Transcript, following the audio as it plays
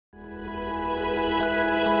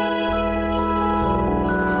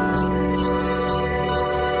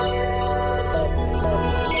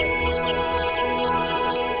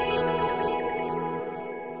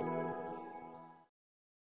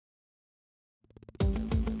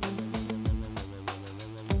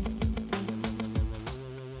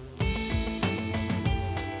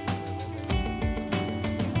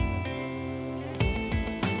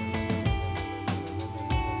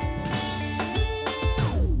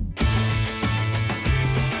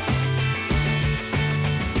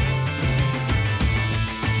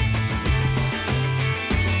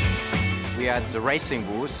at the racing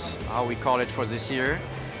booth, how we call it for this year,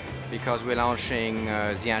 because we're launching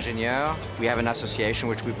the Ingenieur. We have an association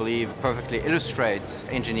which we believe perfectly illustrates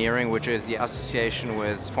engineering, which is the association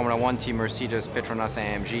with Formula One team Mercedes, PETRONAS,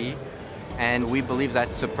 and AMG, and we believe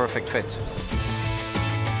that's a perfect fit.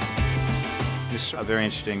 This is a very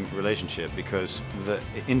interesting relationship because the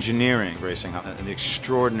engineering racing and the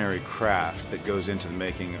extraordinary craft that goes into the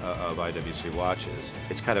making of IWC watches,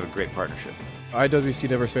 it's kind of a great partnership. IWC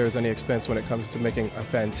never spares any expense when it comes to making a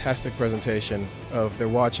fantastic presentation of their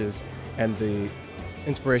watches and the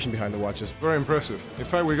inspiration behind the watches. Very impressive. In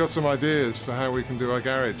fact, we got some ideas for how we can do our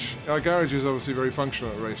garage. Our garage is obviously very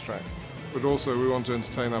functional at a racetrack, but also we want to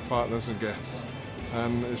entertain our partners and guests,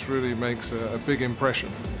 and it really makes a big impression.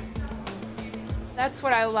 That's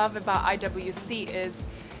what I love about IWC is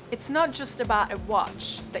it's not just about a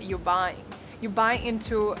watch that you're buying. You buy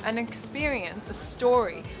into an experience, a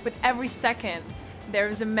story. With every second, there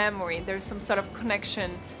is a memory, there's some sort of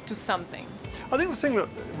connection to something. I think the thing that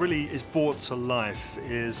really is brought to life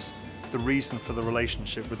is the reason for the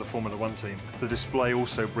relationship with the Formula One team. The display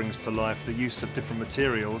also brings to life the use of different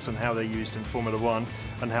materials and how they're used in Formula One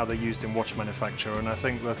and how they're used in watch manufacture. And I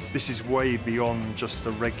think that this is way beyond just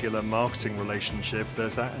a regular marketing relationship.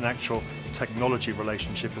 There's an actual technology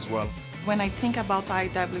relationship as well. When I think about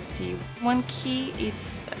IWC, one key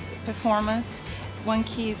is performance, one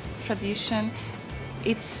key is tradition.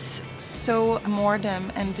 It's so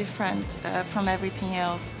modern and different from everything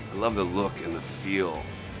else. I love the look and the feel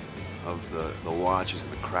of the watches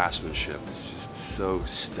and the craftsmanship. It's just so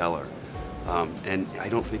stellar. And I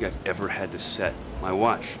don't think I've ever had to set my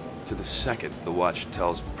watch to the second the watch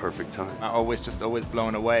tells perfect time. I'm always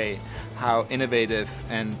blown away how innovative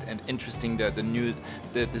and interesting the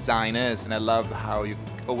design is, and I love how you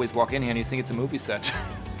always walk in here and you think it's a movie set.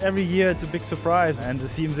 Every year it's a big surprise, and the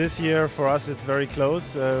theme this year for us it's very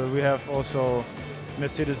close. We have also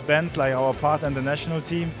Mercedes-Benz, like our partner in the national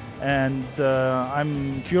team, and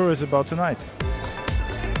I'm curious about tonight.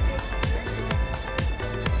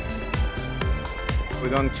 We're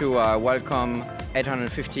going to welcome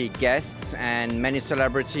 850 guests and many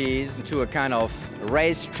celebrities to a kind of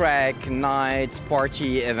racetrack night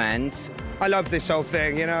party event. I love this whole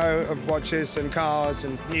thing, you know, of watches and cars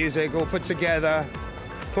and music all put together.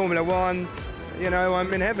 Formula One, you know,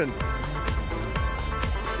 I'm in heaven.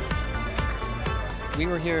 We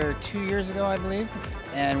were here 2 years ago, I believe,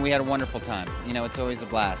 and we had a wonderful time. You know, it's always a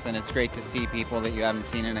blast, and it's great to see people that you haven't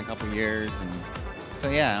seen in a couple of years. And so,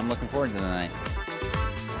 yeah, I'm looking forward to the night.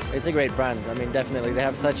 It's a great brand. I mean, definitely, they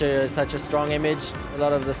have such a strong image. A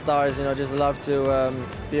lot of the stars, you know, just love to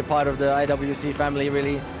be a part of the IWC family,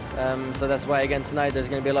 really. So that's why, again, tonight there's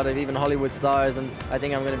going to be a lot of even Hollywood stars, and I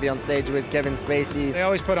think I'm going to be on stage with Kevin Spacey. They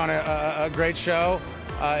always put on a great show.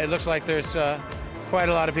 It looks like there's quite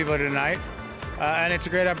a lot of people here tonight, and it's a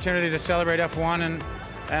great opportunity to celebrate F1 and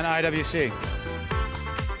IWC.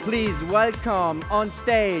 Please welcome on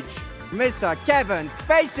stage Mr. Kevin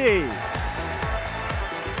Spacey.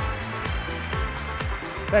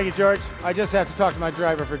 Thank you, George. I just have to talk to my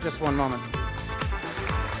driver for just one moment.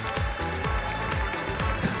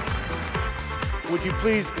 Would you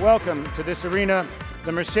please welcome to this arena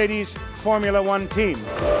the Mercedes Formula One team.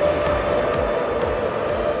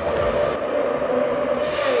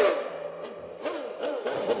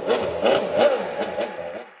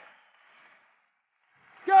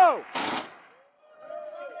 Go!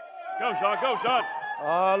 Go, Sean, go, Sean.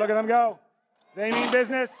 Oh, look at them go. They mean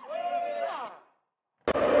business.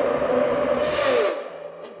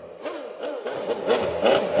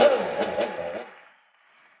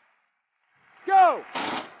 Go!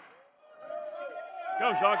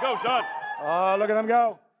 Go, Sean, go, Sean. Oh, look at them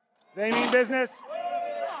go. They mean business.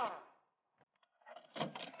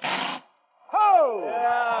 Ho!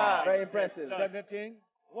 Yeah, very impressive. 7:15.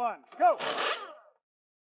 1, go!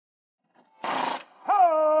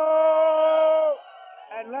 Ho!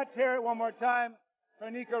 And let's hear it one more time for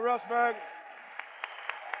Nico Rosberg.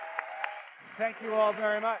 Thank you all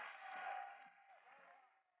very much.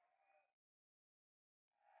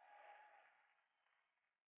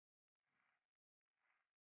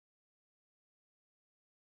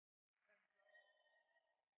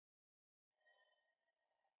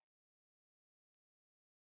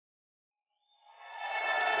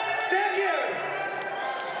 Thank you.